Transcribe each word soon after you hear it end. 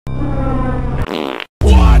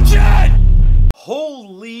Watch it!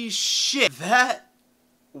 Holy shit, that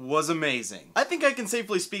was amazing. I think I can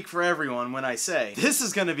safely speak for everyone when I say, this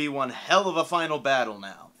is gonna be one hell of a final battle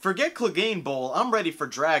now. Forget Clegane Bowl, I'm ready for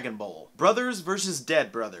Dragon Bowl. Brothers versus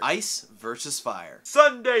dead brothers. Ice versus fire.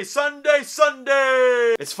 Sunday, Sunday,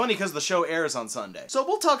 Sunday! It's funny because the show airs on Sunday. So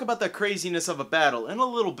we'll talk about the craziness of a battle in a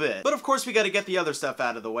little bit. But of course we gotta get the other stuff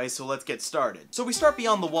out of the way, so let's get started. So we start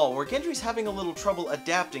beyond the wall, where Gendry's having a little trouble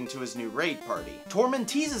adapting to his new raid party. Tormund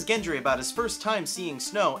teases Gendry about his first time seeing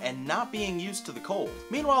snow and not being used to the cold.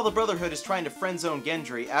 Meanwhile, the Brotherhood is trying to friend-zone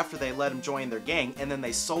Gendry after they let him join their gang and then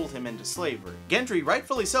they sold him into slavery. Gendry,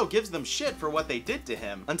 rightfully so, gives them shit for what they did to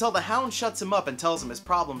him, until the Hound shuts him up and tells him his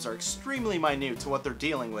problems are extremely minute to what they're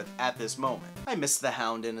dealing with at this moment. I miss the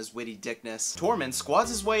Hound and his witty dickness. Tormund squads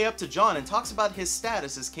his way up to Jon and talks about his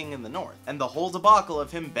status as king in the north, and the whole debacle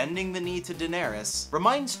of him bending the knee to Daenerys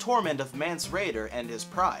reminds Tormund of Mance Rayder and his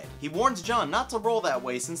pride. He warns Jon not to roll that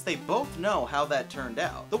way since they both know how that turned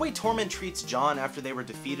out. The way Tormund treats Jon after they were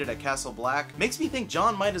defeated at Castle Black makes me think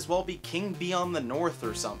Jon might as well be king beyond the north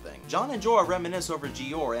or something. Jon and Jorah reminisce over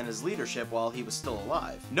Jeor and his leadership while he was still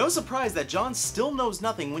alive. No surprise that Jon still knows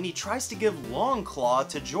nothing when he tries to give Longclaw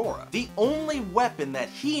to Jorah, the only weapon that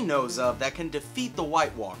he knows of that can defeat the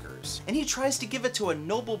White Walkers, and he tries to give it to a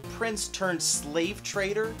noble prince turned slave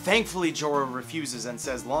trader. Thankfully Jorah refuses and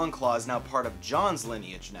says Longclaw is now part of Jon's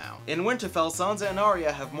lineage now. In Winterfell, Sansa and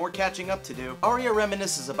Arya have more catching up to do. Arya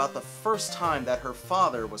reminisces about the first time that her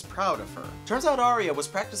father was proud of her. Turns out Arya was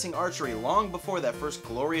practicing archery long before that first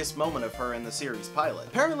glorious moment of her in the series pilot.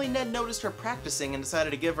 Apparently Ned noticed her practicing and decided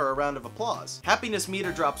to give her a round of applause. Happiness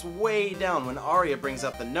meter drops way down when Arya brings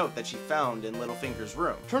up the note that she found in Littlefinger's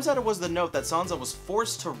room. Turns out it was the note that Sansa was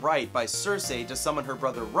forced to write by Cersei to summon her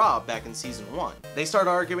brother Robb back in season 1. They start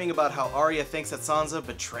arguing about how Arya thinks that Sansa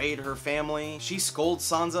betrayed her family. She scolds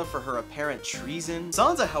Sansa for her apparent treason.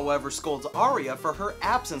 Sansa, however, scolds Arya for her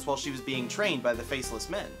absence while she was being trained by the Faceless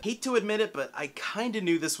Men. Hate to admit it, but I kinda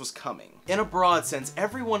knew this was coming. In a broad sense,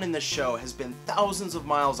 everyone in this show has been thousands of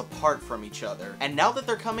miles apart from each other, and now that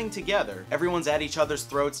they're coming together, everyone's at each other's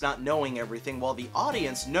throats not knowing everything while the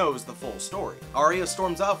audience knows the full story. Arya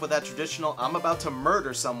storms off with that traditional "I'm about to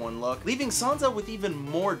murder someone" look, leaving Sansa with even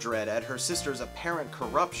more dread at her sister's apparent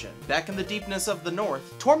corruption. Back in the deepness of the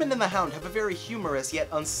north, Tormund and the Hound have a very humorous yet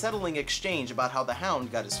unsettling exchange about how the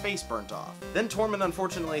Hound got his face burnt off. Then Tormund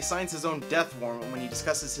unfortunately signs his own death warrant when he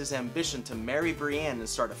discusses his ambition to marry Brienne and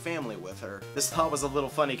start a family with her. This thought was a little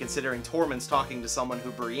funny considering Tormund's talking to someone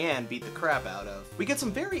who Brienne beat the crap out of. We get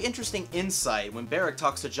some very interesting insight when Beric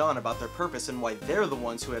talks to Jon about their purpose and why they're the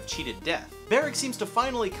ones who have cheated death. Beric seems to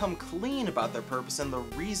finally come clean about their purpose and the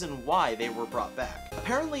reason why they were brought back.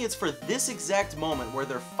 Apparently it's for this exact moment where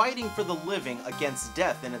they're fighting for the living against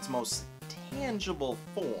death in its most tangible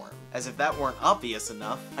form. As if that weren't obvious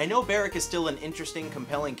enough. I know Beric is still an interesting,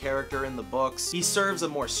 compelling character in the books. He serves a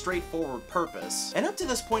more straightforward purpose. And up to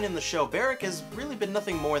this point in the show, Beric has really been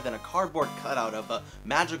nothing more than a cardboard cutout of a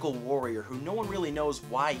magical warrior who no one really knows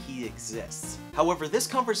why he exists. However, this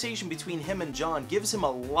conversation between him and Jon gives him a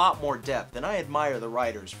lot more depth, and I admire the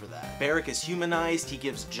writers for that. Beric is humanized, he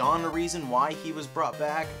gives Jon a reason why he was brought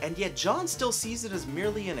back, and yet Jon still sees it as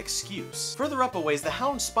merely an excuse. Further up a ways, the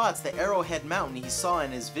Hound spots the Arrowhead Mountain he saw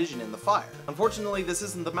in his vision in the fire. Unfortunately, this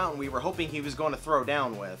isn't the mountain we were hoping he was going to throw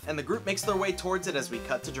down with, and the group makes their way towards it as we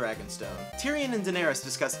cut to Dragonstone. Tyrion and Daenerys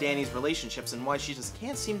discuss Dany's relationships and why she just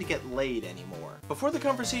can't seem to get laid anymore, before the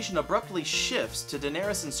conversation abruptly shifts to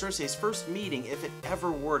Daenerys and Cersei's first meeting if it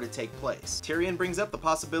ever were to take place. Tyrion brings up the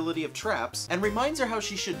possibility of traps, and reminds her how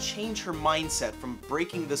she should change her mindset from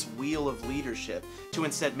breaking this wheel of leadership to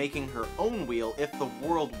instead making her own wheel if the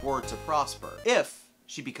world were to prosper. If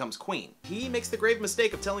she becomes queen. He makes the grave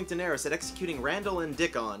mistake of telling Daenerys that executing Randall and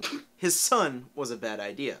Dickon, his son, was a bad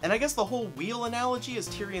idea. And I guess the whole wheel analogy is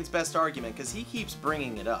Tyrion's best argument because he keeps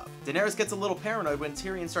bringing it up. Daenerys gets a little paranoid when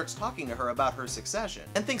Tyrion starts talking to her about her succession,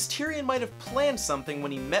 and thinks Tyrion might have planned something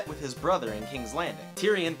when he met with his brother in King's Landing.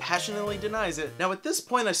 Tyrion passionately denies it. Now at this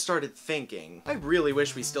point I started thinking, I really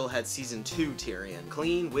wish we still had season 2 Tyrion.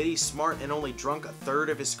 Clean, witty, smart, and only drunk a third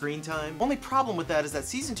of his screen time. Only problem with that is that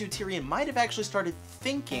season 2 Tyrion might have actually started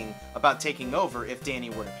thinking about taking over if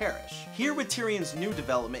Dany were to perish. Here with Tyrion's new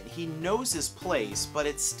development, he knows his place, but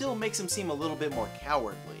it still makes him seem a little bit more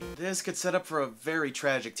cowardly. This could set up for a very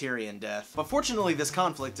tragic Tyrion death, but fortunately this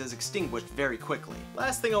conflict is extinguished very quickly.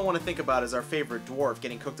 Last thing I want to think about is our favorite dwarf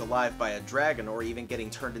getting cooked alive by a dragon or even getting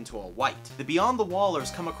turned into a wight. The Beyond the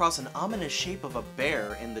Wallers come across an ominous shape of a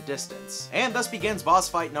bear in the distance, and thus begins boss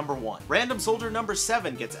fight number 1. Random soldier number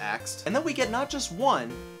 7 gets axed, and then we get not just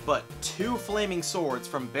one, but 2 flaming swords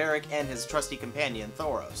from Beric and his trusty companion,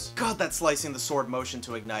 Thoros. God, that slicing the sword motion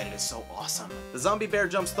to ignite it is so awesome. The zombie bear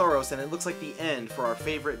jumps Thoros, and it looks like the end for our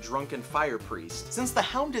favorite drunken fire priest. Since the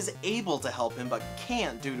Hound is able to help him but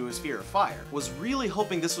can't due to his fear of fire, was really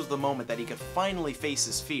hoping this was the moment that he could finally face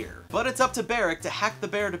his fear. But it's up to Beric to hack the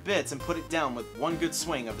bear to bits and put it down with one good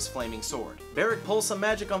swing of his flaming sword. Beric pulls some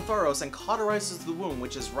magic on Thoros and cauterizes the wound,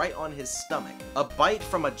 which is right on his stomach. A bite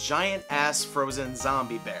from a giant-ass frozen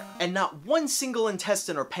zombie bear, and not one single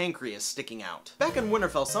intestine or pancreas sticking out. Back in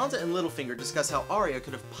Winterfell, Sansa and Littlefinger discuss how Arya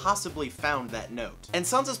could have possibly found that note. And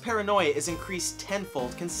Sansa's paranoia is increased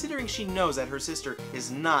tenfold considering she knows that her sister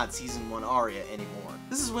is not Season 1 Arya anymore.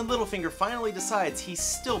 This is when Littlefinger finally decides he's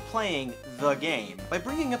still playing the game by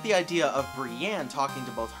bringing up the idea of Brienne talking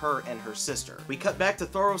to both her and her sister. We cut back to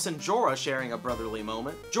Thoros and Jorah sharing a brotherly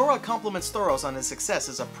moment. Jorah compliments Thoros on his success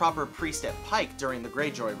as a proper priest at Pike during the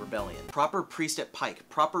Greyjoy Rebellion. Proper priest at Pike,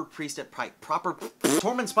 proper priest at Pike, proper...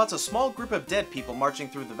 Tormund spots a small group of dead people marching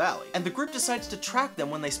through the valley, and the group decides to track them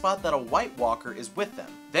when they spot that a White Walker is with them.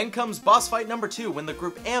 Then comes boss fight number 2 when the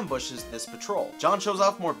group ambushes this patrol. Jon shows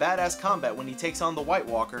off more badass combat when he takes on the White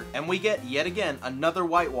Walker, and we get, yet again, another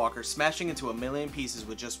White Walker smashing into a million pieces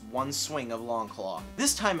with just one swing of Longclaw.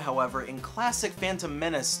 This time, however, in classic Phantom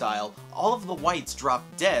Menace style, all of the Whites drop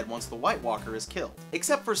dead once the White Walker is killed.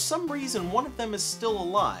 Except for some reason, one of them is still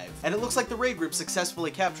alive, and it looks like the raid group successfully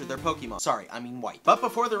captured their Pokemon. Sorry, I mean White. But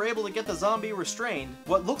before they're able to get the zombie restrained,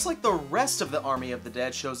 what looks like the rest of the army of the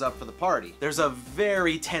dead shows up for the party. There's a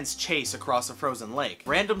very tense chase across a frozen lake.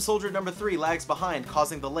 Random soldier number 3 lags behind,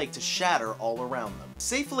 causing the lake to shatter all around them,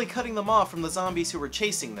 safely cutting them off from the zombies who were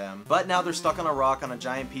chasing them, but now they're stuck on a rock on a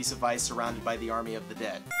giant piece of ice surrounded by the army of the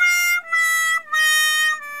dead.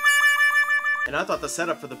 And I thought the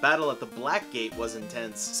setup for the battle at the Black Gate was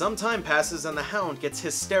intense. Some time passes and the Hound gets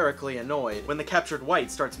hysterically annoyed when the captured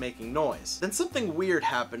White starts making noise. Then something weird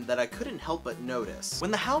happened that I couldn't help but notice.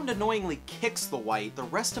 When the Hound annoyingly kicks the White, the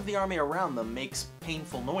rest of the army around them makes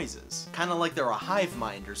painful noises. Kinda like they're a hive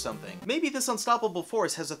mind or something. Maybe this unstoppable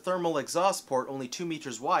force has a thermal exhaust port only 2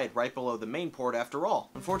 meters wide right below the main port after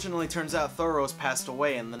all. Unfortunately, turns out Thoros passed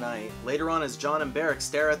away in the night. Later on, as Jon and Beric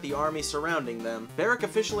stare at the army surrounding them, Beric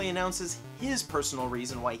officially announces his personal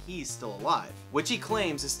reason why he's still alive, which he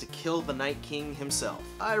claims is to kill the Night King himself.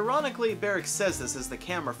 Ironically, Beric says this as the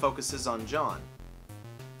camera focuses on Jon.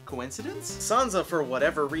 Coincidence? Sansa, for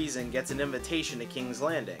whatever reason, gets an invitation to King's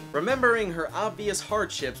Landing. Remembering her obvious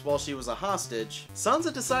hardships while she was a hostage,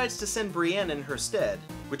 Sansa decides to send Brienne in her stead,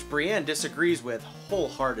 which Brienne disagrees with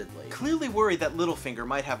wholeheartedly. Clearly worried that Littlefinger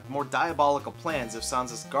might have more diabolical plans if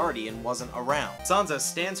Sansa's guardian wasn't around. Sansa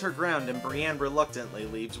stands her ground and Brienne reluctantly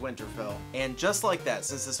leaves Winterfell. And just like that,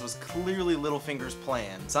 since this was clearly Littlefinger's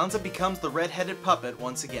plan, Sansa becomes the red-headed puppet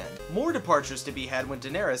once again. More departures to be had when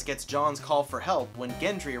Daenerys gets Jon's call for help when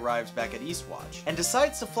Gendry arrives back at Eastwatch, and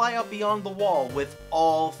decides to fly out beyond the wall with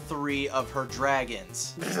all 3 of her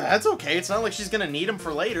dragons. That's okay, it's not like she's gonna need them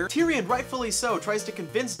for later. Tyrion, rightfully so, tries to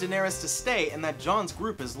convince Daenerys to stay and that Jon's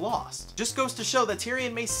group is lost. Just goes to show that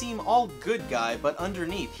Tyrion may seem all good guy, but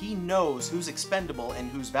underneath he knows who's expendable and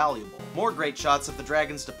who's valuable. More great shots of the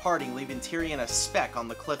dragons departing, leaving Tyrion a speck on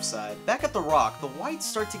the cliffside. Back at the Rock, the Whites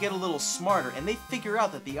start to get a little smarter and they figure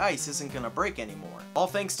out that the ice isn't gonna break anymore. All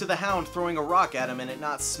thanks to the Hound throwing a rock at him and it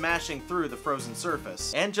not smashing through the frozen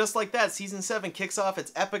surface. And just like that, Season 7 kicks off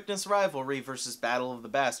its epicness rivalry versus Battle of the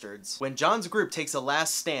Bastards, when Jon's group takes a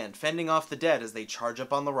last stand, fending off the dead as they charge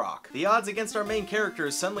up on the Rock. The odds against our main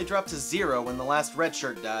characters suddenly drop to 0 when the last red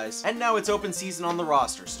shirt dies, and now it's open season on the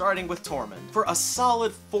roster, starting with Tormund. For a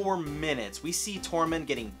solid 4 minutes, we see Tormund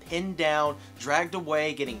getting pinned down, dragged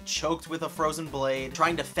away, getting choked with a frozen blade,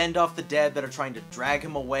 trying to fend off the dead that are trying to drag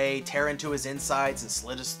him away, tear into his insides, and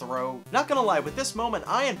slit his throat. Not gonna lie, with this moment,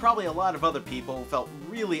 I and probably a lot of other people felt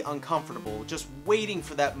really uncomfortable just waiting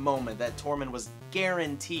for that moment that Tormund was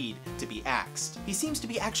guaranteed to be axed. He seems to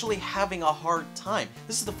be actually having a hard time.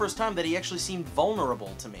 This is the first time that he actually seemed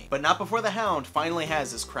vulnerable to me. But not before the Hound finally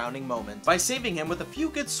has his crowning moment, by saving him with a few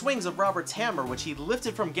good swings of Robert's hammer, which he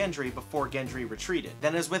lifted from Gendry before Gendry retreated.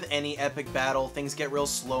 Then, as with any epic battle, things get real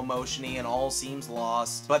slow motiony and all seems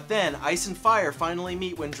lost. But then, ice and fire finally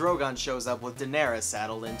meet when Drogon shows up with Daenerys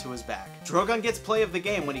saddled into his back. Drogon gets play of the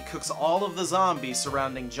game when he cooks all of the zombies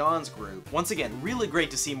surrounding Jon's group. Once again, really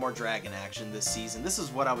great to see more dragon action this season. This is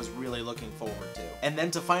what I was really looking forward to. And then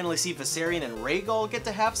to finally see Viserion and Rhaegal get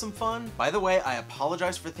to have some fun. By the way, I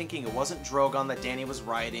apologize for thinking it wasn't Drogon that Dany was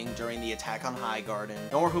riding during the attack on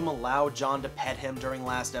Highgarden, nor whom allowed Jon to pet him during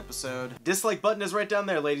last episode. Dislike button is right down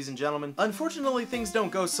there, ladies and gentlemen. Unfortunately, things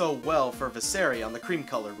don't go so well for Viserion, the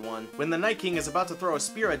cream-colored one, when the Night King is about to throw a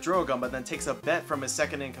spear at Drogon but then takes a bet upset from his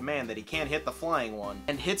second in command that he can't hit the flying one,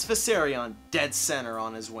 and hits Viserion dead center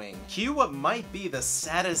on his wing. Cue what might be the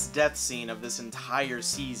saddest death scene of this entire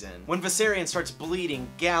season, when Viserion starts bleeding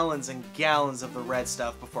gallons and gallons of the red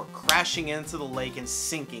stuff before crashing into the lake and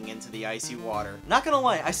sinking into the icy water. Not gonna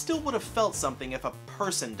lie, I still would have felt something if a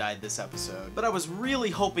person died this episode, but I was really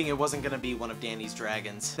hoping it wasn't gonna be one of Dany's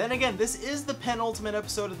dragons. Then again, this is the penultimate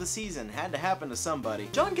episode of the season, had to happen to somebody.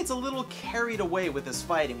 Jon gets a little carried away with his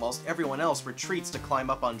fighting whilst everyone else retreats to climb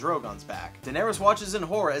up on Drogon's back. Daenerys watches in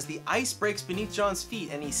horror as the ice breaks beneath Jon's feet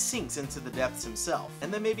and he sinks into the depths himself.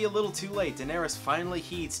 And then maybe a little too late, Daenerys finally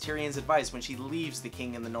heeds Tyrion's advice when she leaves the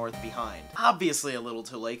king in the north behind. Obviously a little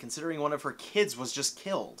too late considering one of her kids was just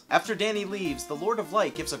killed. After Dany leaves, the Lord of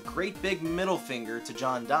Light gives a great big middle finger to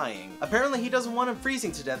Jon dying. Apparently he doesn't want him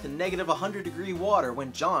freezing to death in negative 100-degree water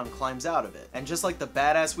when Jon climbs out of it. And just like the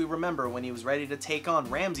badass we remember when he was ready to take on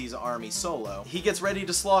Ramsay's army solo, he gets ready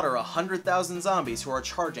to slaughter 100,000 zombies who are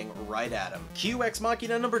charging right at him. Cue Ex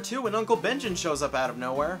Machina number 2 when Uncle Benjen shows up out of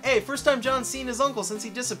nowhere. Hey, first time Jon's seen his uncle since he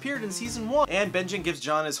disappeared in season 1. And Benjen gives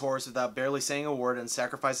Jon his horse without barely saying a word and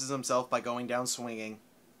sacrifices himself by going down swinging.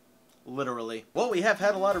 Literally. Well, we have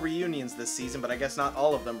had a lot of reunions this season, but I guess not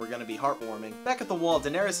all of them were gonna be heartwarming. Back at the wall,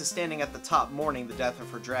 Daenerys is standing at the top mourning the death of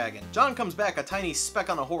her dragon. Jon comes back, a tiny speck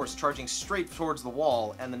on a horse, charging straight towards the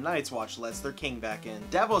wall, and the Night's Watch lets their king back in.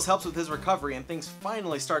 Davos helps with his recovery, and things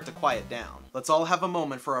finally start to quiet down. Let's all have a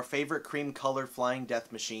moment for our favorite cream-colored flying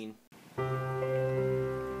death machine.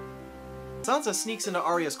 Sansa sneaks into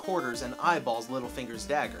Arya's quarters and eyeballs Littlefinger's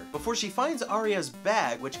dagger, before she finds Arya's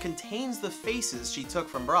bag which contains the faces she took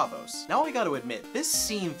from Braavos. Now I gotta admit, this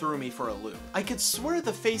scene threw me for a loop. I could swear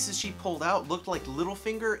the faces she pulled out looked like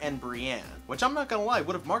Littlefinger and Brienne, which I'm not gonna lie,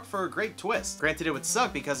 would have marked for a great twist. Granted, it would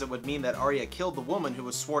suck because it would mean that Arya killed the woman who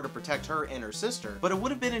was sworn to protect her and her sister, but it would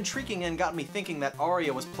have been intriguing and got me thinking that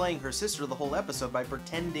Arya was playing her sister the whole episode by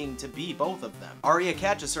pretending to be both of them. Arya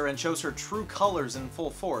catches her and shows her true colors in full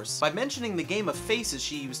force by mentioning the game of faces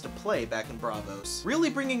she used to play back in Braavos, really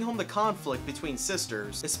bringing home the conflict between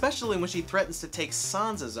sisters, especially when she threatens to take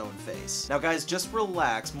Sansa's own face. Now guys, just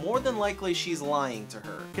relax, more than likely she's lying to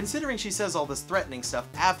her, considering she says all this threatening stuff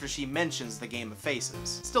after she mentions the game of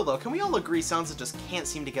faces. Still though, can we all agree Sansa just can't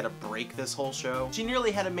seem to get a break this whole show? She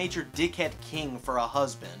nearly had a major dickhead king for a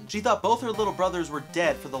husband. She thought both her little brothers were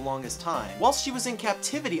dead for the longest time. Whilst she was in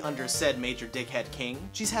captivity under said major dickhead king,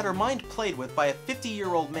 she's had her mind played with by a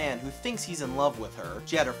 50-year-old man who thinks he's in love with her.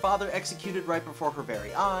 She had her father executed right before her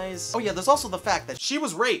very eyes. Oh yeah, there's also the fact that she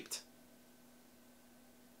was raped.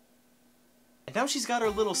 And now she's got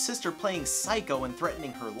her little sister playing psycho and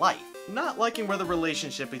threatening her life. Not liking where the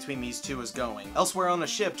relationship between these two is going. Elsewhere on the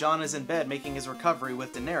ship, Jon is in bed making his recovery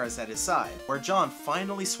with Daenerys at his side, where Jon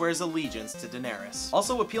finally swears allegiance to Daenerys.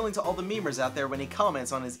 Also appealing to all the memers out there when he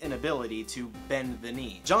comments on his inability to bend the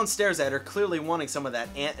knee. Jon stares at her, clearly wanting some of that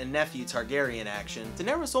aunt and nephew Targaryen action.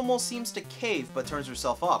 Daenerys almost seems to cave, but turns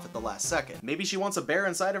herself off at the last second. Maybe she wants a bear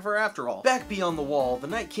inside of her after all. Back beyond the wall, the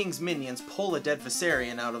Night King's minions pull a dead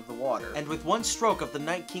Viserion out of the water, and with one stroke of the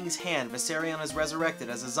Night King's hand, Viserion is resurrected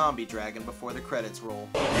as a zombie dragon before the credits roll.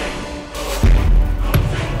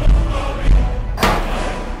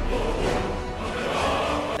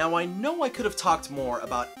 Now I know I could have talked more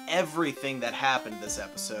about everything that happened this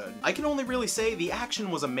episode. I can only really say the action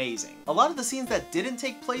was amazing. A lot of the scenes that didn't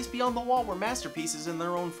take place beyond the wall were masterpieces in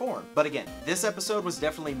their own form. But again, this episode was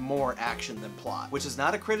definitely more action than plot, which is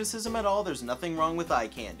not a criticism at all. There's nothing wrong with eye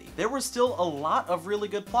candy. There were still a lot of really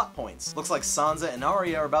good plot points. Looks like Sansa and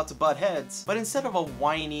Arya are about to butt heads, but instead of a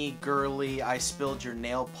whiny, girly, I spilled your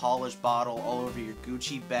nail polish bottle all over your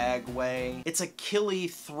Gucci bag way, it's a killy,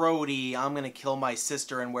 throaty, I'm gonna kill my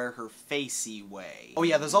sister and wear her facey way. Oh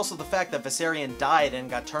yeah, there's also the fact that Viserion died and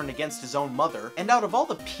got turned against his own mother, and out of all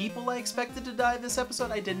the people I expected to die this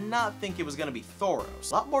episode, I did not think it was gonna be Thoros.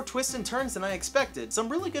 A lot more twists and turns than I expected, some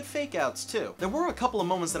really good fake outs too. There were a couple of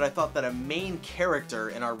moments that I thought that a main character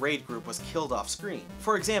in our raid group was killed off screen.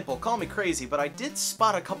 For example, call me crazy, but I did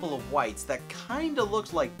spot a couple of whites that kinda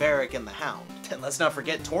looked like Beric and the Hound. And let's not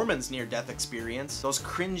forget Tormund's near-death experience. Those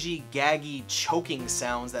cringy, gaggy, choking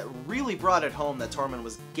sounds that really brought it home that Tormund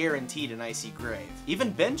was guaranteed an icy grave.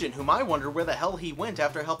 Even Benjen, whom I wonder where the hell he went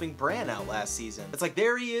after helping Bran out last season. It's like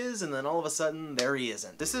there he is, and then all of a sudden, there he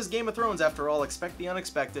isn't. This is Game of Thrones after all, expect the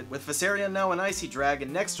unexpected. With Viserion now an icy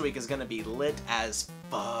dragon, next week is gonna be lit as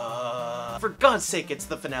Fuck. For God's sake, it's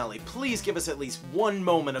the finale. Please give us at least one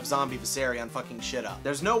moment of zombie Viserion fucking shit up.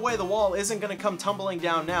 There's no way the wall isn't gonna come tumbling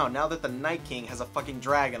down now that the Night King has a fucking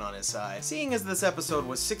dragon on his side. Seeing as this episode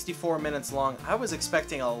was 64 minutes long, I was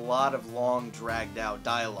expecting a lot of long, dragged out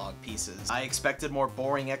dialogue pieces. I expected more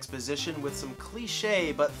boring exposition with some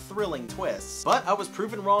cliche but thrilling twists. But I was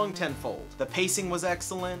proven wrong tenfold. The pacing was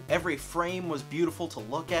excellent, every frame was beautiful to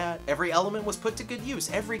look at, every element was put to good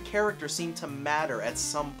use, every character seemed to matter at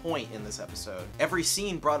some point in this episode. Every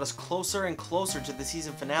scene brought us closer and closer to the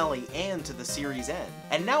season finale and to the series end.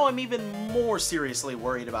 And now I'm even more seriously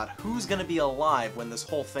worried about who's gonna be alive when this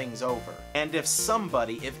whole thing's over. And if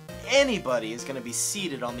somebody, if anybody, is gonna be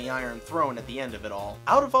seated on the Iron Throne at the end of it all.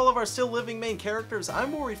 Out of all of our still living main characters,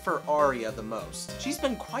 I'm worried for Arya the most. She's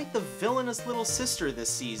been quite the villainous little sister this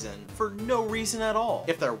season, for no reason at all.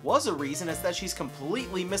 If there was a reason, it's that she's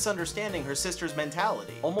completely misunderstanding her sister's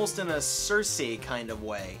mentality, almost in a Cersei kind of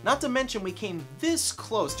way. Not to mention we came this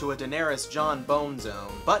close to a Daenerys Jon Bone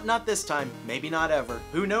zone, but not this time, maybe not ever.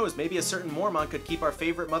 Who knows, maybe a certain Mormont could keep our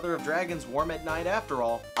favorite Mother of Dragons warm at night after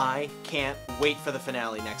all. I can't wait for the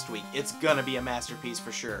finale next week. It's gonna be a masterpiece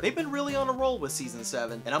for sure. They've been really on a roll with season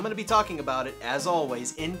 7, and I'm gonna be talking about it, as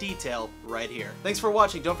always, in detail right here. Thanks for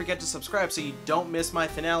watching. Don't forget to subscribe so you don't miss my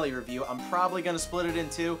finale review. I'm probably gonna split it in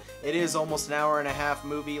two. It is almost an hour-and-a-half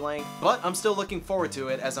movie length, but I'm still looking forward to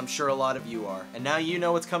it, as I'm sure a lot of you are. And now you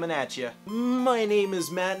know what's coming at you. My name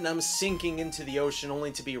is Matt, and I'm sinking into the ocean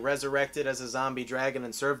only to be resurrected as a zombie dragon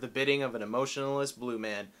and serve the bidding of an emotionless blue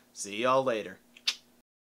man. See y'all later.